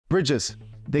Bridges.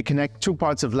 They connect two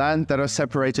parts of land that are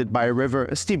separated by a river,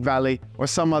 a steep valley, or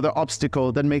some other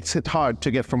obstacle that makes it hard to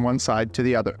get from one side to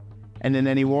the other. And in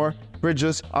any war,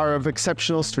 bridges are of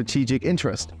exceptional strategic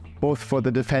interest, both for the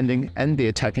defending and the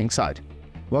attacking side.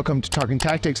 Welcome to Talking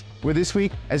Tactics, where this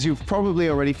week, as you've probably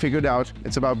already figured out,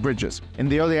 it's about bridges. In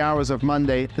the early hours of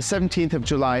Monday, the 17th of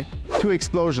July, two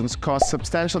explosions caused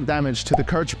substantial damage to the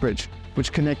Kerch Bridge,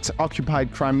 which connects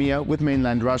occupied Crimea with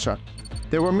mainland Russia.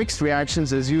 There were mixed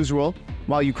reactions as usual.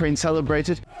 While Ukraine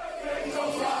celebrated,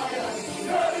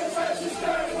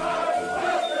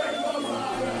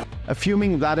 a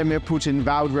fuming Vladimir Putin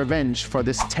vowed revenge for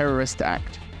this terrorist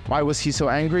act. Why was he so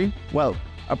angry? Well,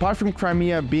 apart from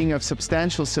Crimea being of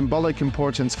substantial symbolic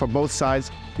importance for both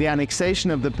sides, the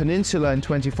annexation of the peninsula in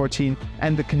 2014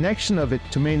 and the connection of it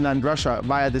to mainland Russia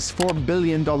via this $4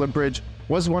 billion bridge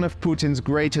was one of Putin's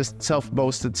greatest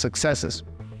self-boasted successes.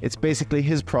 It's basically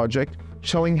his project,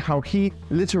 showing how he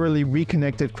literally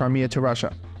reconnected Crimea to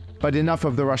Russia. But enough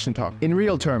of the Russian talk. In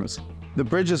real terms, the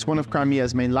bridge is one of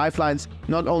Crimea's main lifelines,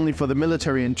 not only for the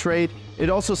military and trade, it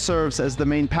also serves as the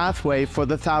main pathway for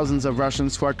the thousands of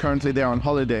Russians who are currently there on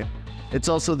holiday. It's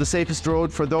also the safest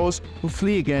road for those who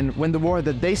flee again when the war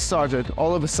that they started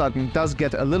all of a sudden does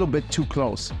get a little bit too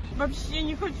close. Вообще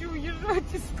не хочу уезжать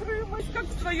из Крыма, как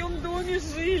в своем доме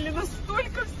жили,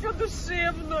 настолько все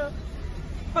душевно.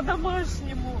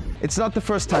 It's not the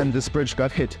first time this bridge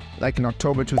got hit, like in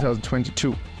October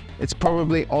 2022. It's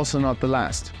probably also not the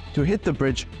last. To hit the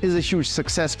bridge is a huge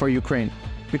success for Ukraine,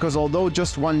 because although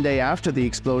just one day after the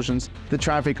explosions, the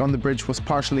traffic on the bridge was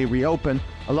partially reopened,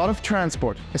 a lot of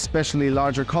transport, especially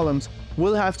larger columns,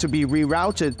 will have to be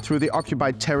rerouted through the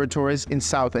occupied territories in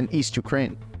South and East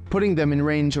Ukraine, putting them in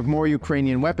range of more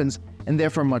Ukrainian weapons and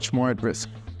therefore much more at risk.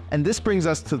 And this brings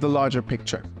us to the larger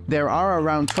picture. There are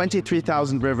around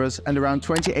 23,000 rivers and around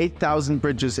 28,000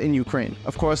 bridges in Ukraine.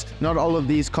 Of course, not all of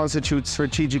these constitute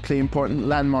strategically important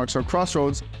landmarks or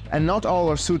crossroads, and not all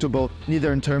are suitable,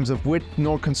 neither in terms of width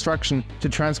nor construction, to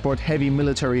transport heavy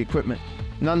military equipment.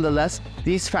 Nonetheless,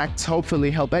 these facts hopefully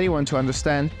help anyone to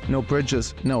understand no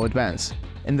bridges, no advance.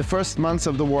 In the first months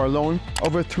of the war alone,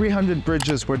 over 300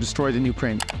 bridges were destroyed in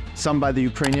Ukraine, some by the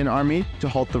Ukrainian army to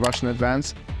halt the Russian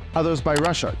advance, others by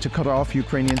Russia to cut off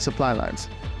Ukrainian supply lines.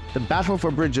 The battle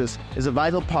for bridges is a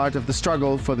vital part of the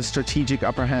struggle for the strategic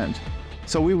upper hand.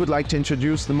 So we would like to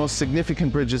introduce the most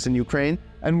significant bridges in Ukraine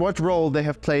and what role they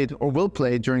have played or will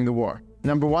play during the war.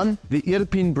 Number 1, the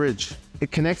Irpin Bridge.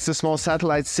 It connects the small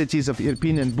satellite cities of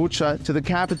Irpin and Bucha to the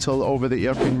capital over the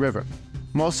Irpin River.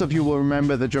 Most of you will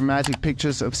remember the dramatic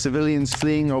pictures of civilians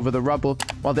fleeing over the rubble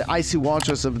while the icy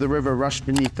waters of the river rushed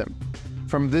beneath them.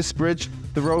 From this bridge,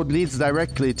 the road leads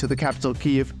directly to the capital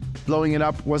Kyiv. Blowing it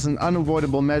up was an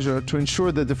unavoidable measure to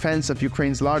ensure the defense of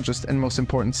Ukraine's largest and most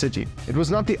important city. It was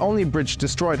not the only bridge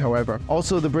destroyed, however.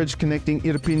 Also, the bridge connecting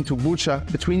Irpin to Bucha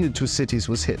between the two cities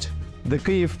was hit. The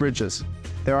Kyiv bridges.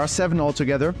 There are 7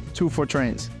 altogether, 2 for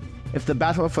trains. If the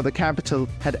battle for the capital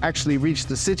had actually reached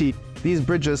the city, these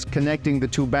bridges connecting the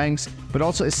two banks, but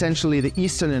also essentially the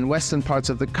eastern and western parts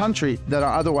of the country that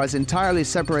are otherwise entirely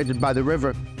separated by the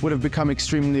river, would have become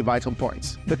extremely vital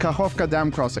points. The Kakhovka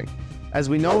Dam crossing. As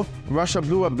we know, Russia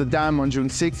blew up the dam on June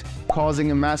 6th,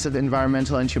 causing a massive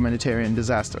environmental and humanitarian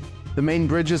disaster. The main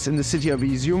bridges in the city of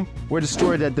Izyum were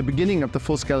destroyed at the beginning of the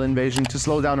full-scale invasion to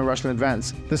slow down a Russian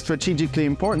advance. The strategically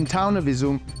important town of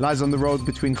Izyum lies on the road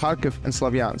between Kharkiv and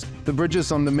Slavyansk. The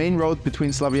bridges on the main road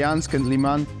between Slavyansk and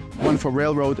Liman, one for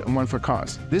railroad and one for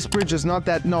cars. This bridge is not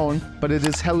that known, but it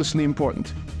is hellishly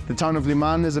important. The town of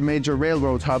Liman is a major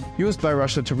railroad hub used by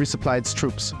Russia to resupply its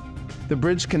troops. The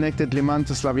bridge connected Liman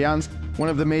to Slavyansk, one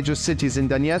of the major cities in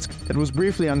Donetsk that was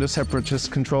briefly under separatist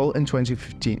control in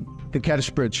 2015. The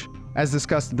Kerch Bridge. As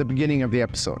discussed at the beginning of the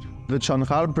episode, the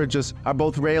Chonhar bridges are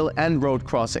both rail and road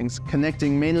crossings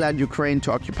connecting mainland Ukraine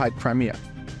to occupied Crimea.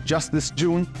 Just this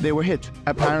June, they were hit,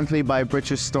 apparently by a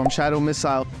British Storm Shadow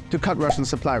missile, to cut Russian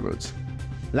supply routes.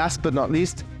 Last but not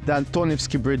least, the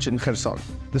Antonivsky Bridge in Kherson.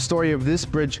 The story of this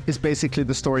bridge is basically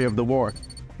the story of the war.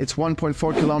 It's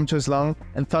 1.4 kilometers long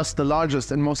and thus the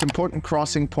largest and most important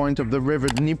crossing point of the river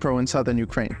Dnipro in southern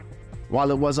Ukraine.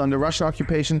 While it was under Russian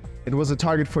occupation, it was a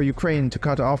target for Ukraine to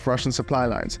cut off Russian supply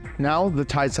lines. Now the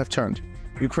tides have turned.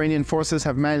 Ukrainian forces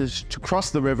have managed to cross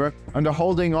the river under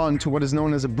holding on to what is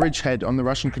known as a bridgehead on the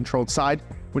Russian-controlled side,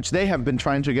 which they have been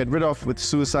trying to get rid of with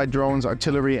suicide drones,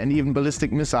 artillery, and even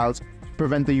ballistic missiles to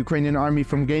prevent the Ukrainian army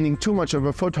from gaining too much of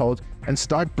a foothold and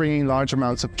start bringing large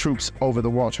amounts of troops over the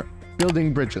water.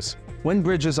 Building bridges. When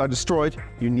bridges are destroyed,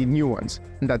 you need new ones,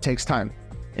 and that takes time.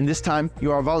 In this time,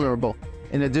 you are vulnerable.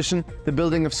 In addition, the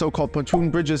building of so-called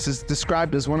pontoon bridges is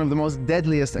described as one of the most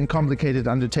deadliest and complicated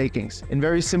undertakings. In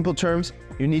very simple terms,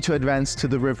 you need to advance to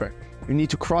the river. You need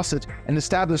to cross it and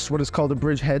establish what is called a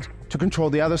bridgehead to control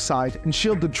the other side and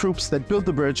shield the troops that build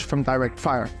the bridge from direct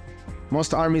fire.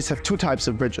 Most armies have two types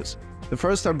of bridges. The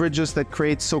first are bridges that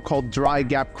create so-called dry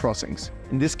gap crossings.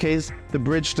 In this case, the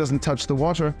bridge doesn't touch the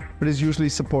water, but is usually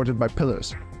supported by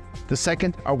pillars. The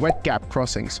second are wet gap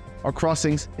crossings, or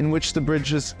crossings in which the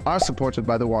bridges are supported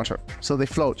by the water, so they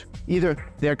float. Either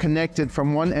they are connected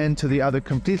from one end to the other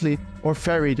completely, or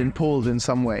ferried and pulled in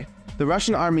some way. The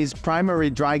Russian army's primary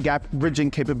dry gap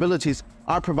bridging capabilities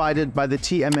are provided by the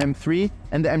TMM-3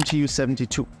 and the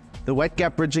MTU-72. The wet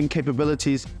gap bridging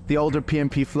capabilities, the older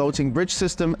PMP floating bridge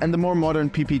system, and the more modern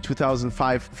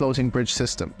PP-2005 floating bridge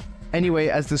system. Anyway,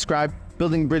 as described,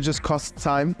 building bridges costs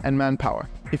time and manpower.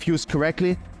 If used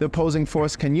correctly, the opposing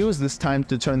force can use this time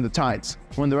to turn the tides.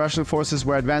 When the Russian forces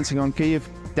were advancing on Kyiv,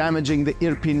 damaging the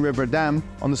Irpin River Dam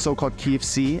on the so-called Kyiv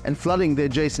Sea and flooding the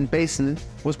adjacent basin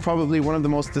was probably one of the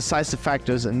most decisive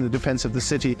factors in the defense of the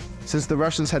city, since the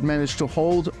Russians had managed to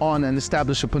hold on and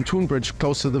establish a pontoon bridge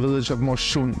close to the village of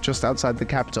Moshchun, just outside the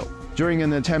capital. During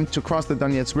an attempt to cross the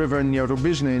Donetsk River near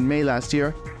Rubizhne in May last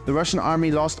year, the Russian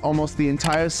army lost almost the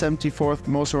entire 74th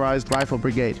Motorized Rifle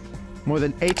Brigade. More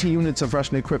than 80 units of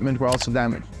Russian equipment were also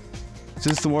damaged.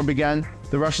 Since the war began,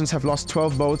 the Russians have lost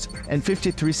 12 boats and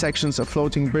 53 sections of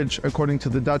floating bridge, according to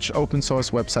the Dutch open source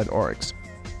website Oryx.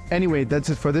 Anyway, that's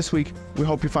it for this week. We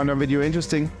hope you found our video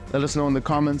interesting. Let us know in the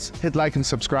comments, hit like and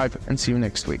subscribe, and see you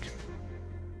next week.